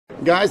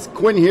Guys,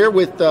 Quinn here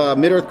with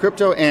Mid-Earth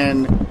Crypto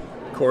and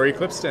Cory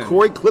Klippsten.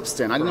 Cory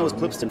Klippsten. I didn't know it was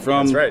Klippsten.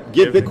 From that's right.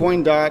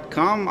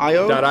 GiveBitcoin.com,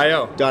 .io?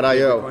 .io.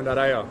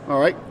 .io. All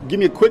right. Give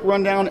me a quick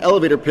rundown,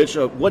 elevator pitch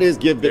of what is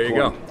GiveBitcoin. There you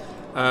go.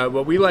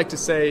 What we like to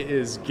say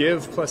is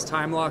give plus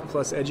Timelock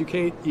plus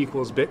educate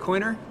equals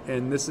Bitcoiner.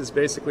 And this is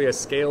basically a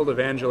scaled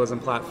evangelism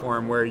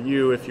platform where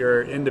you, if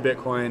you're into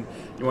Bitcoin,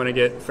 you want to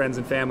get friends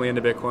and family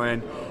into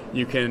Bitcoin,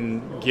 you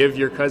can give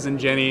your cousin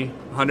Jenny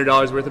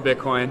 $100 worth of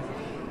Bitcoin.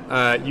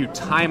 You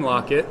time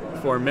lock it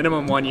for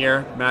minimum 1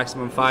 year,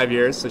 maximum 5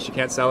 years, so she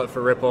can't sell it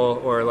for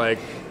Ripple or like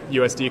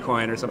USD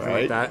coin or something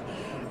like that.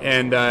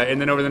 And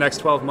then over the next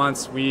 12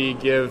 months, we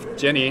give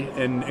Jenny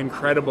an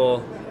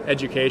incredible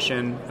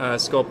education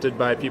sculpted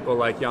by people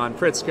like Jan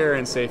Pritzker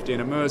and Safety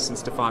and Amus and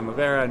Stefan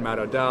Livera and Matt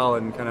Odell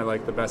and kind of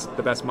like the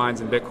best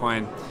minds in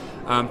Bitcoin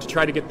to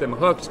try to get them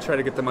hooked, try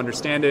to get them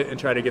understand it, and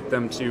try to get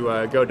them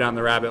to go down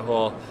the rabbit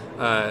hole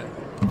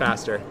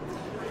faster.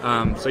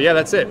 So yeah,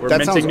 that's it. We're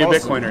minting new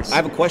awesome. Bitcoiners. I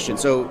have a question.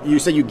 So you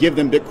say you give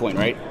them Bitcoin,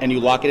 right? And you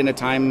lock it in a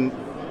time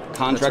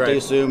contract, I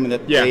assume, and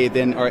that they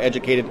then are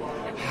educated.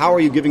 How are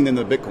you giving them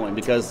the Bitcoin?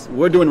 Because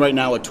we're doing right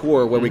now a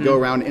tour where we go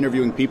around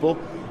interviewing people.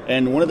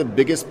 And one of the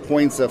biggest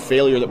points of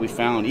failure that we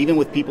found, even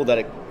with people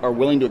that are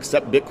willing to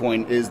accept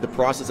Bitcoin, is the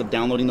process of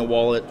downloading the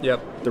wallet,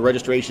 the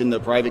registration, the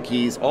private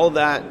keys, all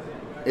that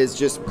is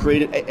just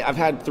created. I've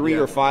had 3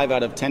 or 5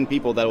 out of 10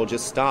 people that will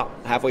just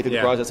stop halfway through the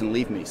process and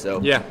leave me.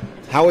 So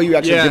how are you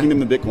actually giving them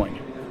the Bitcoin?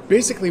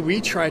 Basically,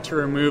 we try to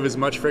remove as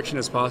much friction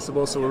as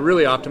possible. So we're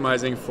really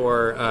optimizing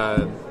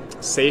for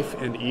safe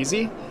and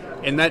easy.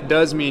 And that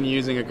does mean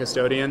using a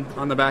custodian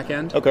on the back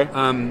end. Okay.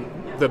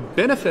 The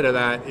benefit of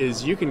that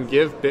is you can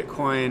give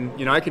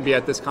Bitcoin, I could be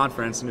at this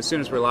conference, and as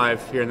soon as we're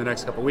live here in the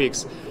next couple of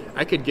weeks,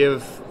 I could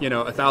give,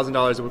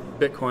 $1,000 of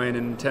Bitcoin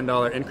in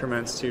 $10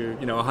 increments to,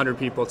 100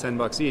 people,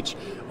 $10 each.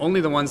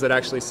 Only the ones that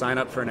actually sign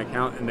up for an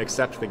account and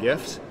accept the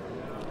gift,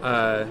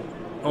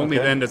 only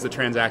then does the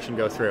transaction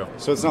go through.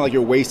 So it's not like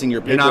you're wasting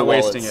your paper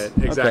wallets. You're not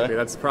wasting it, exactly.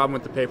 That's the problem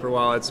with the paper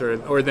wallets,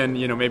 or then,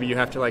 maybe you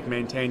have to like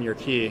maintain your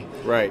key.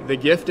 Right. The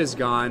gift is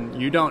gone.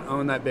 You don't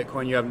own that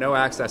Bitcoin. You have no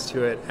access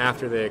to it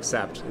after they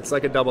accept. It's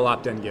like a double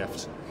opt-in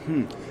gift.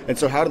 And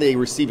so how do they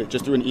receive it?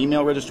 Just through an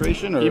email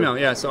registration? Or? Email,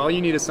 yeah. So all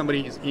you need is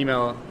somebody's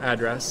email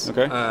address.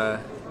 Okay.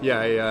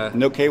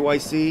 No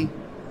KYC?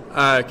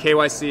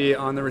 KYC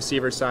on the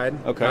receiver side.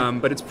 Okay.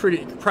 But it's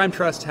pretty. Prime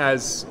Trust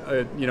has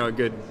a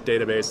good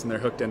database, and they're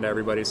hooked into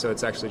everybody. So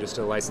it's actually just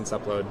a license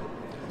upload.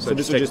 So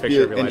this would just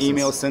be an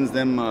email sends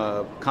them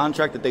a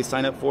contract that they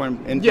sign up for,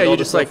 and you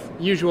just like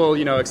usual,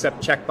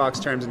 accept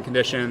checkbox terms and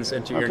conditions,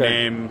 enter your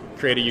name,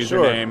 create a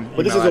username.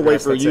 But this is a way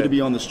for you to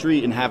be on the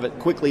street and have it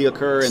quickly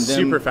occur, and then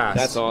super fast.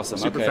 That's awesome.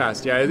 Super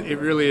fast. Yeah, it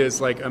really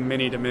is like a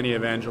many-to-many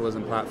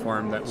evangelism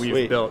platform that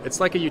we've built. It's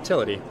like a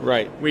utility.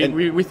 Right.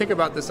 We think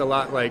about this a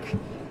lot, like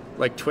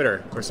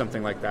Twitter or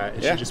something like that.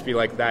 It should just be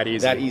like that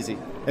easy. That easy.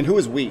 And who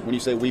is we? When you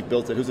say we've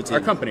built it, who's the team? Our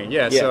company,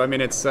 So I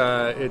mean, it's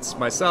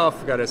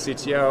myself, got a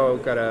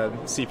CTO, got a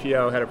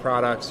CPO, head of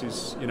products,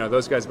 who's,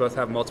 those guys both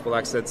have multiple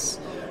exits.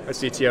 Our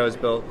CTO has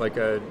built like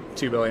a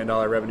 $2 billion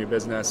revenue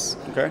business.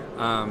 Okay.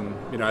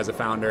 As a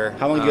founder.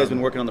 How long have you guys been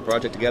working on the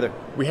project together?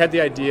 We had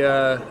the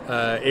idea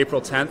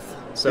April 10th,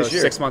 so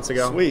 6 months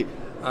ago. Sweet.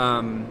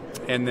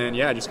 And then,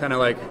 just kind of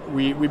like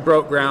we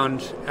broke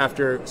ground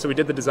after, so we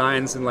did the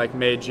designs in like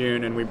May,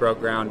 June, and we broke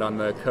ground on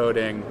the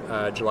coding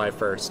July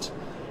 1st.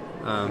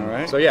 All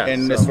right. So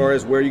as far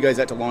as where are you guys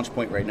at to launch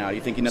point right now? Are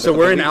you thinking so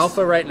we're in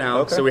alpha right now.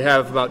 Okay. So we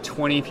have about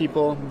 20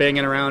 people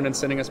banging around and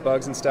sending us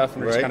bugs and stuff,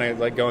 and we're just kind of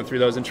like going through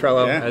those in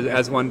Trello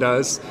as one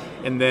does.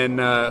 And then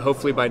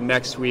hopefully by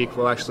next week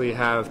we'll actually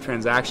have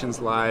transactions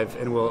live,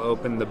 and we'll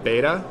open the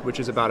beta, which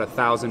is about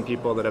 1,000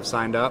 people that have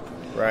signed up.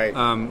 Right.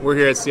 We're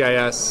here at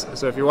CIS,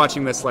 so if you're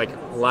watching this like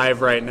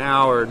live right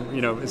now, or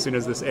as soon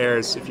as this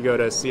airs, if you go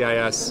to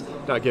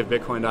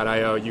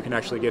cis.givebitcoin.io, you can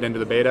actually get into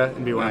the beta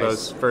and be one of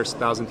those first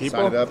 1,000 people.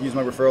 Sign it up. Use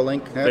my referral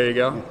link. There you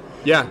go.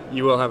 Yeah,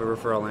 you will have a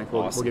referral link.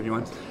 We'll give you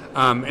one.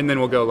 And then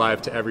we'll go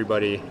live to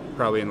everybody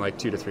probably in like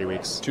 2 to 3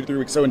 weeks. 2 to 3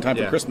 weeks. So in time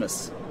for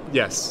Christmas.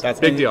 Yes, that's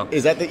big deal.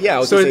 Is that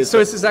so this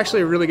is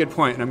actually a really good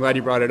point, and I'm glad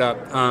you brought it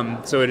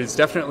up. So it is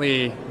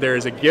definitely, there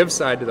is a give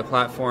side to the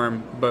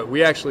platform, but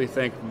we actually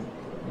think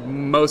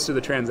most of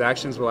the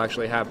transactions will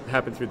actually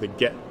happen through the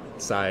get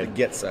side. The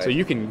get side. So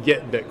you can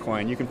get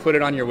Bitcoin. You can put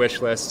it on your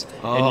wish list,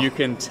 and you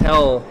can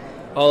tell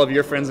all of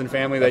your friends and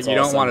family that you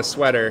don't want a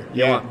sweater,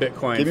 you want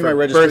Bitcoin. Give me for my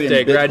registry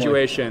birthday, and Bitcoin.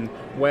 graduation,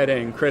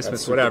 wedding,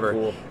 Christmas, whatever.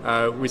 Cool.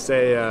 We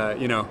say,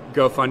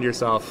 go fund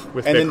yourself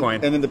with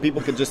Bitcoin. And then the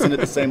people could just send it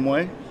the same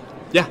way?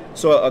 Yeah.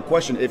 So a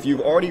question, if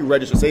you've already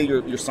registered, say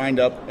you're signed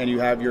up and you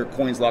have your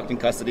coins locked in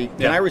custody,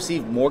 can I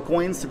receive more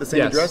coins to the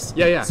same address?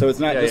 Yeah. So it's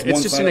not just one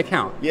it's just an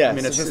account. Yeah. I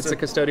mean, it's a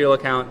custodial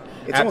account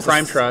at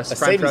Prime Trust.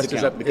 Prime Trust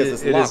is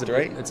because it's locked,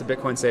 right? It's a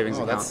Bitcoin savings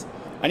account.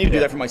 I need to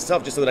do that for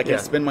myself just so that I can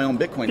spend my own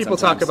Bitcoin. People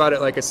talk about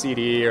it like a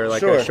CD or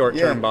like a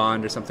short-term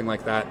bond or something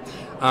like that.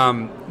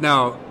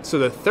 So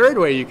the third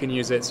way you can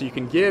use it, so you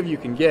can give, you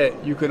can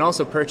get, you can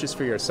also purchase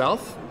for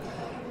yourself.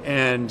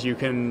 and you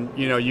can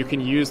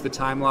use the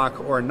time lock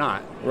or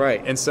not.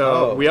 Right. And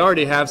so we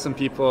already have some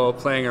people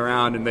playing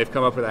around, and they've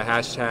come up with a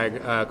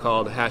hashtag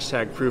called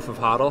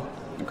 #ProofOfHODL.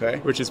 Okay.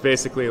 Which is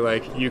basically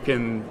like you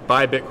can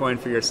buy Bitcoin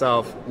for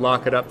yourself,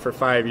 lock it up for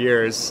 5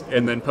 years,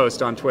 and then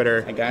post on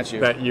Twitter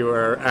that you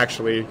are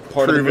actually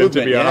part of the movement.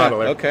 To be a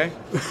hodler. Okay.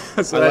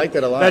 So I like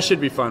that a lot. That should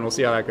be fun. We'll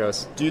see how that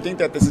goes. Do you think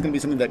that this is going to be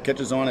something that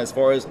catches on as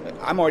far as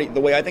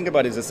the way I think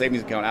about it is a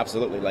savings account?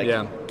 Absolutely.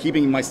 Like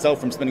keeping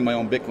myself from spending my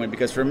own Bitcoin,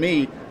 because for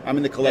me, I'm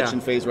in the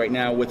collection phase right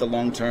now with a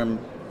long-term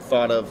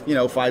thought of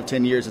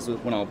 5-10 years is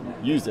when I'll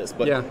use this.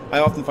 But I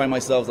often find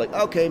myself like,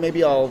 okay,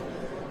 maybe I'll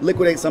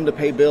liquidate some to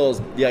pay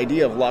bills. The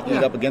idea of locking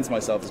it up against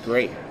myself is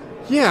great.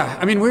 Yeah,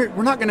 I mean, we're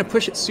not going to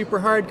push it super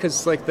hard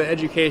because like the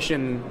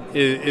education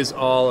is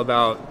all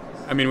about.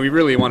 I mean, we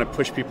really want to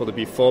push people to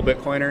be full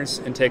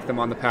Bitcoiners and take them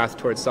on the path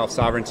towards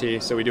self-sovereignty.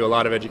 So we do a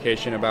lot of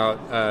education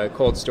about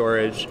cold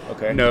storage,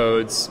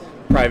 nodes,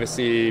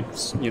 privacy.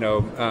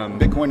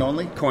 Bitcoin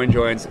only. Coin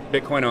joins,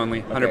 Bitcoin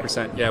only,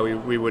 100%. Yeah,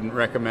 we wouldn't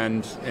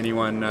recommend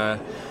anyone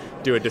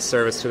do a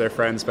disservice to their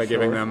friends by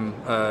giving them.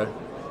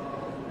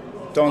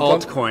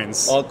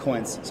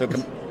 Altcoins. So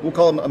we'll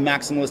call them a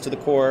maximalist to the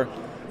core.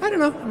 I don't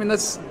know. I mean,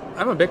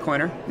 I'm a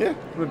Bitcoiner. Yeah.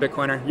 I'm a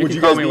Bitcoiner. You can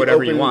call me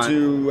whatever you want. Would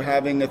you guys be open to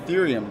having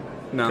Ethereum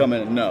come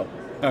in? No.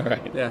 All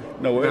right. Yeah.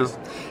 No worries. No.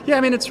 Yeah,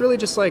 I mean, it's really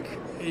just like,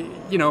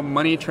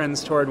 money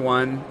trends toward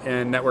one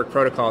and network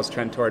protocols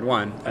trend toward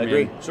one. I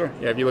agree. Sure.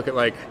 Yeah, if you look at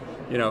like,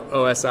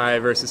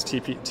 OSI versus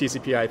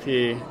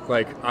TCP/IP,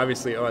 like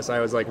obviously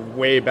OSI was like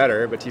way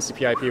better, but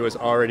TCP/IP was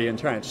already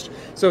entrenched.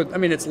 So I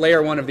mean, it's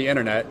layer one of the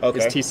internet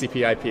is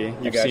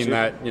TCP/IP. You've seen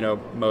that,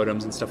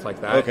 modems and stuff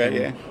like that.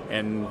 Okay,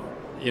 and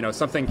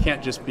something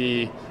can't just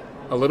be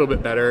a little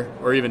bit better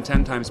or even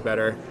 10 times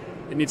better.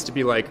 It needs to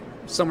be like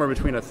somewhere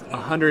between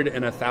 100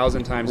 and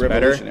 1,000 times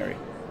better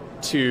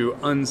to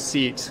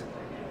unseat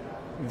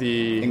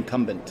the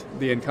incumbent.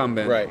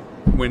 Right.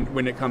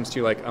 When it comes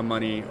to like a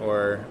money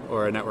or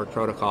a network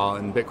protocol,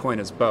 and Bitcoin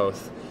is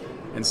both.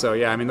 And so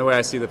I mean, the way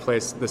I see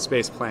the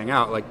space playing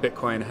out, like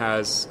Bitcoin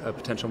has a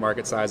potential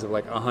market size of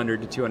like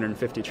 100 to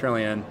 250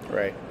 trillion.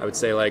 Right. I would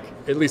say like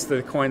at least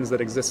the coins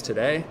that exist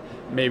today,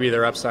 maybe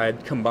their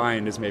upside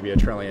combined is maybe $1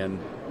 trillion.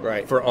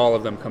 Right. For all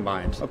of them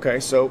combined. Okay,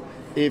 so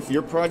if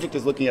your project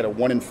is looking at a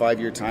 1 in 5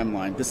 year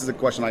timeline, this is a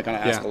question I kind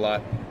of ask a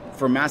lot.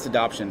 For mass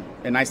adoption,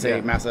 and I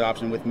say mass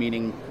adoption with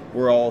meaning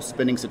we're all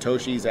spending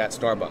Satoshis at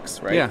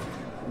Starbucks, right? Yeah.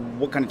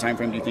 What kind of time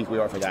frame do you think we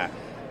are for that?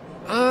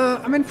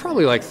 I mean,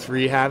 probably like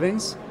 3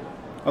 halvings.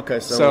 Okay,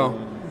 so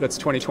that's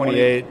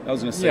 2028. I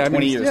was going to say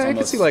 20 years. Yeah, I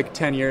could see like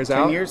 10 years 10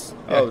 out. 10 years?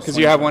 Because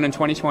you have one in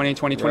 2020,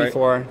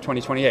 2024,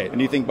 2028.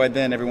 And you think by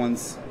then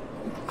everyone's...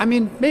 I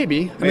mean,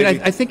 maybe. I mean,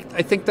 I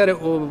think that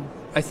it will...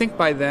 I think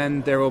by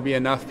then there will be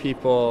enough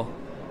people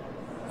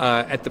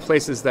at the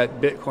places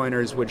that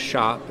Bitcoiners would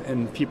shop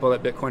and people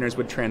that Bitcoiners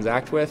would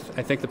transact with.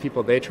 I think the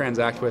people they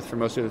transact with for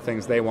most of the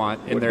things they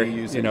want in their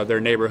their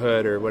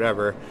neighborhood or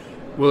whatever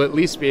will at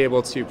least be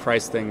able to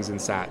price things in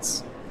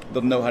sats.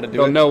 They'll know how to do it?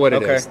 They'll know what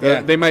it is.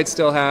 They might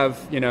still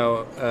have,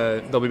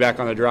 they'll be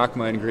back on the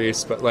drachma in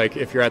Greece, but like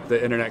if you're at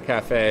the internet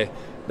cafe,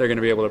 they're going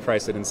to be able to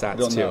price it in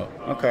sats too. Know.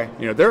 Okay.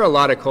 There are a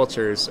lot of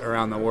cultures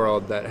around the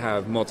world that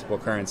have multiple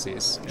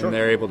currencies, and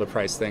they're able to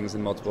price things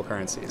in multiple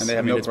currencies. And they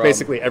have it's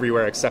basically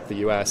everywhere except the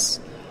U.S.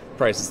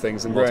 prices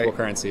things in multiple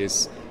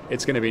currencies.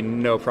 It's going to be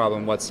no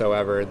problem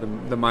whatsoever.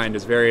 The mind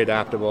is very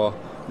adaptable.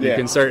 You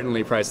can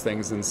certainly price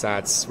things in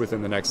sats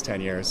within the next 10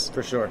 years.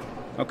 For sure.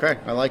 Okay,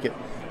 I like it.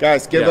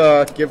 Guys, give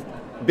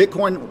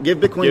Bitcoin, give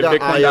Bitcoin.io.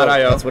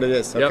 Bitcoin.io. That's what it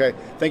is. Okay.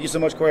 Thank you so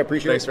much, Cory. I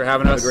appreciate it. Thanks for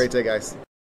having us. Have a great day, guys.